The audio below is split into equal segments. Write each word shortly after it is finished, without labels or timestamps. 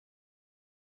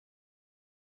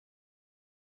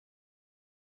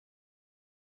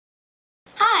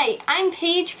Hi, I'm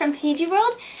Paige from Paige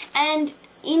World, and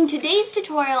in today's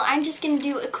tutorial I'm just going to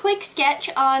do a quick sketch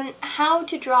on how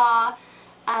to draw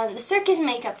the circus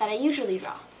makeup that I usually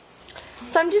draw.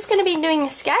 So I'm just going to be doing a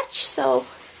sketch, so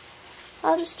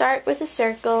I'll just start with a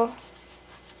circle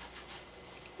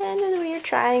and then a weird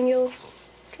triangle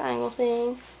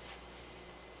thing,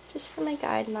 just for my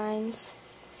guidelines.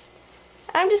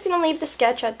 I'm just going to leave the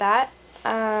sketch at that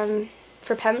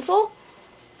for pencil.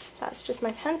 That's just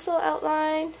my pencil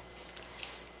outline.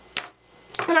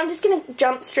 And I'm just going to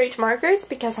jump straight to markers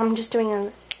because I'm just doing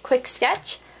a quick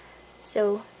sketch.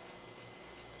 So,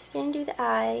 just going to do the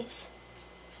eyes.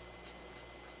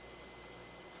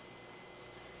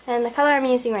 And the color I'm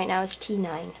using right now is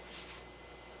T9,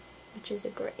 which is a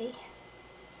gray.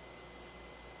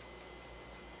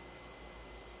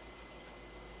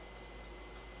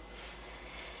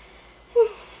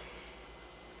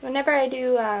 Whenever I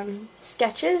do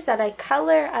sketches that I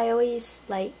color, I always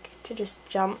like to just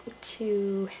jump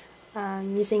to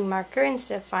using marker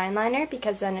instead of fine liner,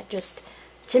 because then it just,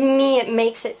 to me, it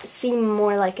makes it seem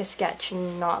more like a sketch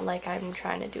and not like I'm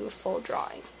trying to do a full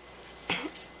drawing.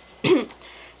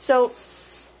 So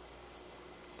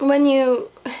when you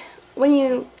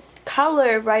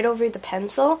color right over the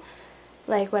pencil,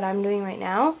 like what I'm doing right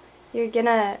now, you're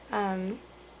gonna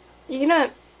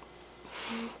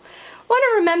want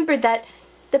to remember that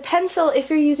the pencil, if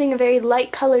you're using a very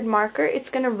light colored marker, it's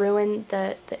going to ruin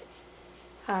the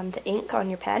ink on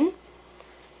your pen.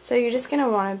 So you're just going to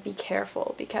want to be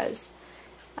careful, because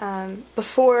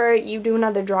before you do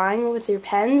another drawing with your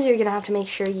pens, you're going to have to make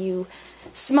sure you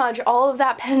smudge all of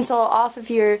that pencil off of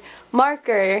your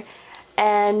marker,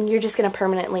 and you're just going to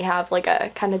permanently have like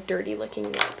a kind of dirty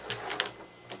looking nib.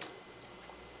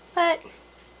 But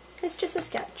it's just a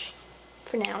sketch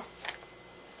for now.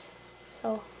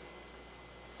 So,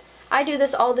 I do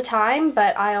this all the time,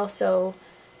 but I also,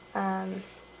 I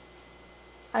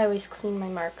always clean my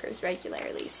markers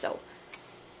regularly, so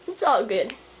it's all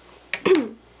good.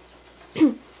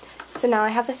 So now I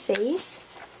have the face,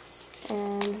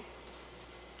 and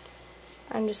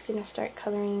I'm just going to start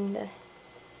coloring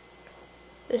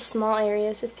the small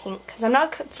areas with pink, because I'm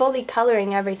not fully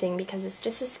coloring everything because it's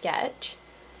just a sketch.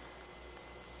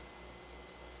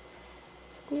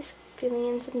 So I'm just filling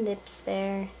in some lips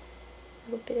there, a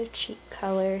little bit of cheek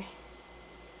color,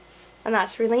 and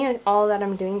that's really all that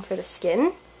I'm doing for the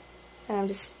skin. And I'm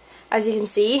just, as you can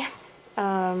see,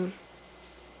 the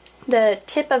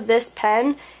tip of this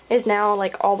pen is now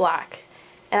like all black,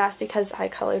 and that's because I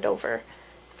colored over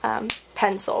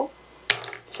pencil.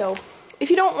 So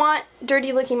if you don't want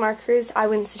dirty looking markers, I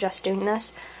wouldn't suggest doing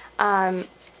this. And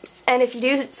if you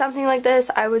do something like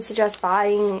this, I would suggest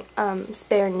buying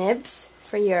spare nibs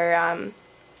for your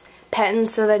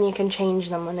pens, so then you can change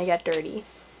them when they get dirty.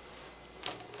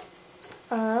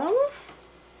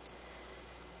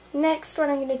 Next, what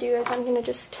I'm going to do is I'm going to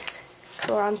just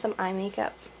color on some eye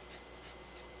makeup.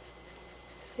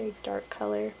 It's a very dark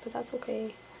color, but that's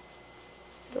okay.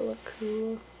 It'll look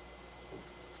cool.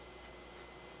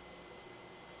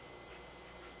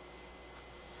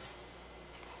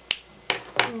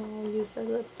 I'll use a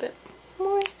little bit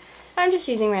more. I'm just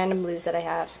using random blues that I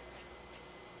have.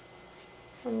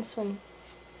 And this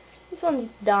one's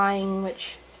dying,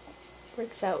 which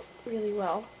works out really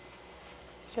well,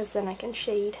 because then I can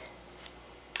shade.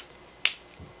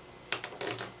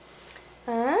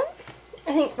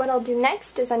 I think what I'll do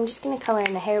next is I'm just going to color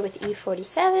in the hair with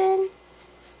E47.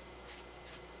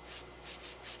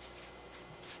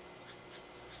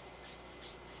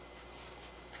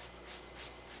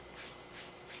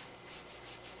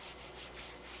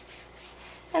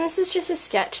 And this is just a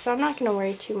sketch, so I'm not going to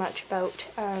worry too much about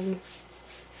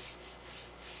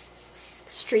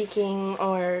streaking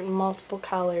or multiple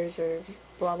colors or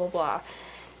blah blah blah.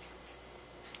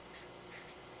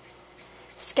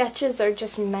 Sketches are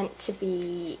just meant to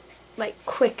be like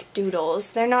quick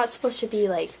doodles. They're not supposed to be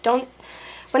like,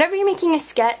 whenever you're making a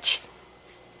sketch,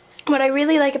 what I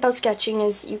really like about sketching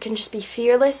is you can just be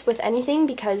fearless with anything,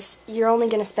 because you're only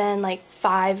going to spend like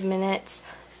 5 minutes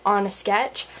on a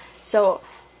sketch. So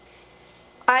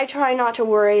I try not to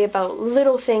worry about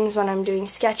little things when I'm doing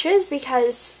sketches,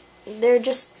 because they're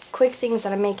just quick things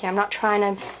that I'm making. I'm not trying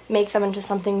to make them into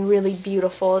something really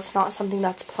beautiful. It's not something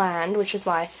that's planned, which is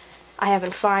why I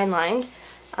haven't fine lined.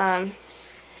 And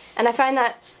I find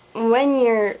that when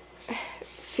you're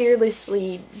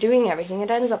fearlessly doing everything, it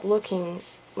ends up looking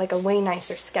like a way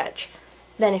nicer sketch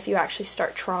than if you actually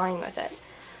start trying with it.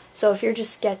 So if you're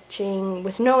just sketching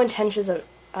with no intentions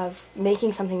of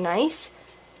making something nice,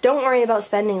 don't worry about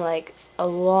spending like a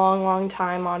long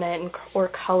time on it or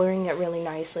coloring it really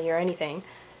nicely or anything,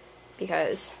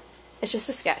 because It's just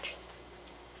a sketch.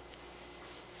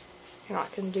 You're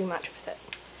not going to do much with it.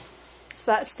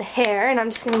 So that's the hair, and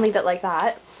I'm just going to leave it like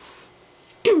that.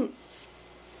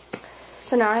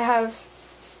 So now I have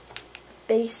a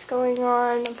base going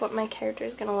on of what my character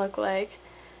is going to look like.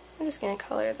 I'm just going to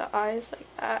color the eyes like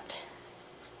that.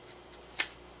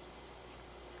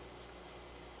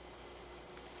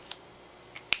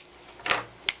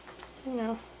 You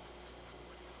know,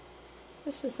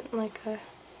 this isn't like a,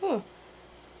 oh,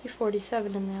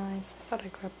 E47 in the eyes. I thought I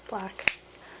grabbed black.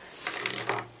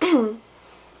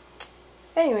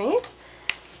 Anyways,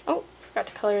 oh, forgot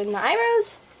to color in the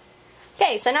eyebrows.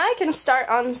 Okay, so now I can start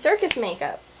on Circus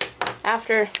Makeup.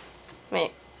 After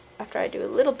I do a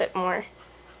little bit more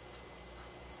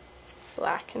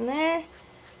black in there.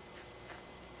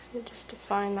 Just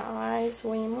define the eyes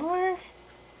way more.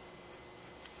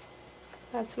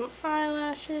 Add some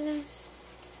eyelashes.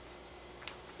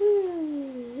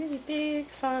 Ooh, really big,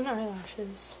 fun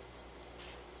eyelashes.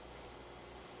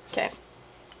 Okay.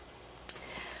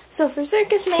 So for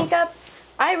Circus Makeup,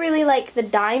 I really like the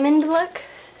diamond look,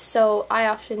 so I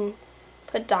often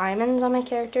put diamonds on my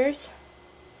characters.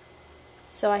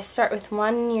 So I start with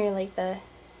one near like the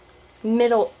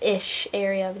middle-ish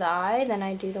area of the eye, then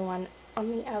I do the one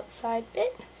on the outside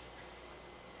bit,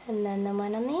 and then the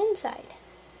one on the inside.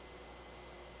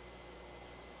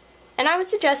 And I would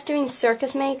suggest doing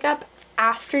Circus Makeup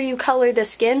after you color the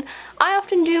skin. I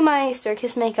often do my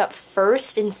Circus Makeup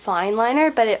first in fine liner,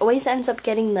 but it always ends up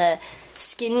getting the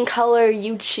skin color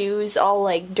you choose all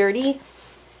like dirty.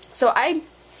 So I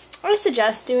would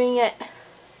suggest doing it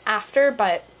after,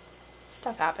 but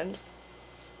stuff happens.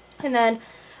 And then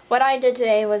what I did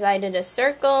today was I did a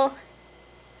circle,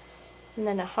 and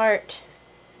then a heart,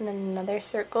 and then another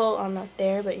circle on up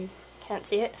there, but you can't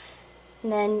see it.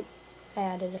 And then I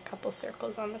added a couple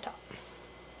circles on the top.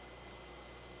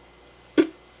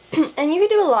 And you can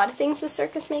do a lot of things with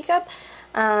Circus Makeup.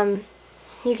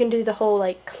 You can do the whole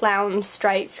like clown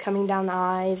stripes coming down the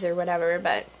eyes or whatever,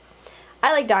 but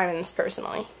I like diamonds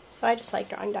personally, so I just like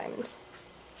drawing diamonds.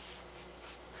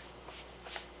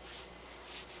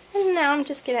 And now I'm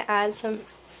just going to add some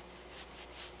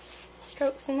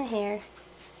strokes in the hair.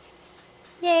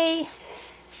 Yay!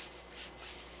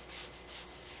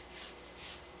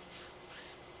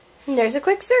 And there's a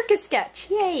quick circus sketch.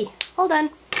 Yay! All done.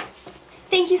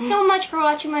 Thank you so much for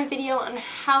watching my video on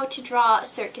how to draw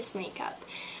Circus Makeup.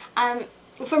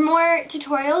 For more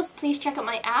tutorials, please check out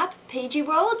my app, Paige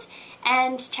World,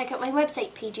 and check out my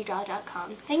website,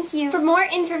 paigedraw.com. Thank you. For more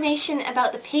information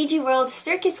about the Paige World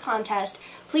Circus Contest,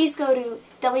 please go to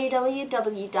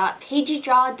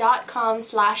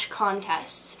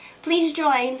www.paigedraw.com/contests. Please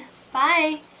join.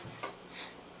 Bye!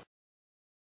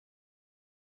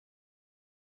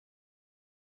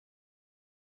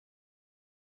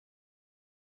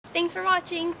 Thanks for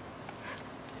watching!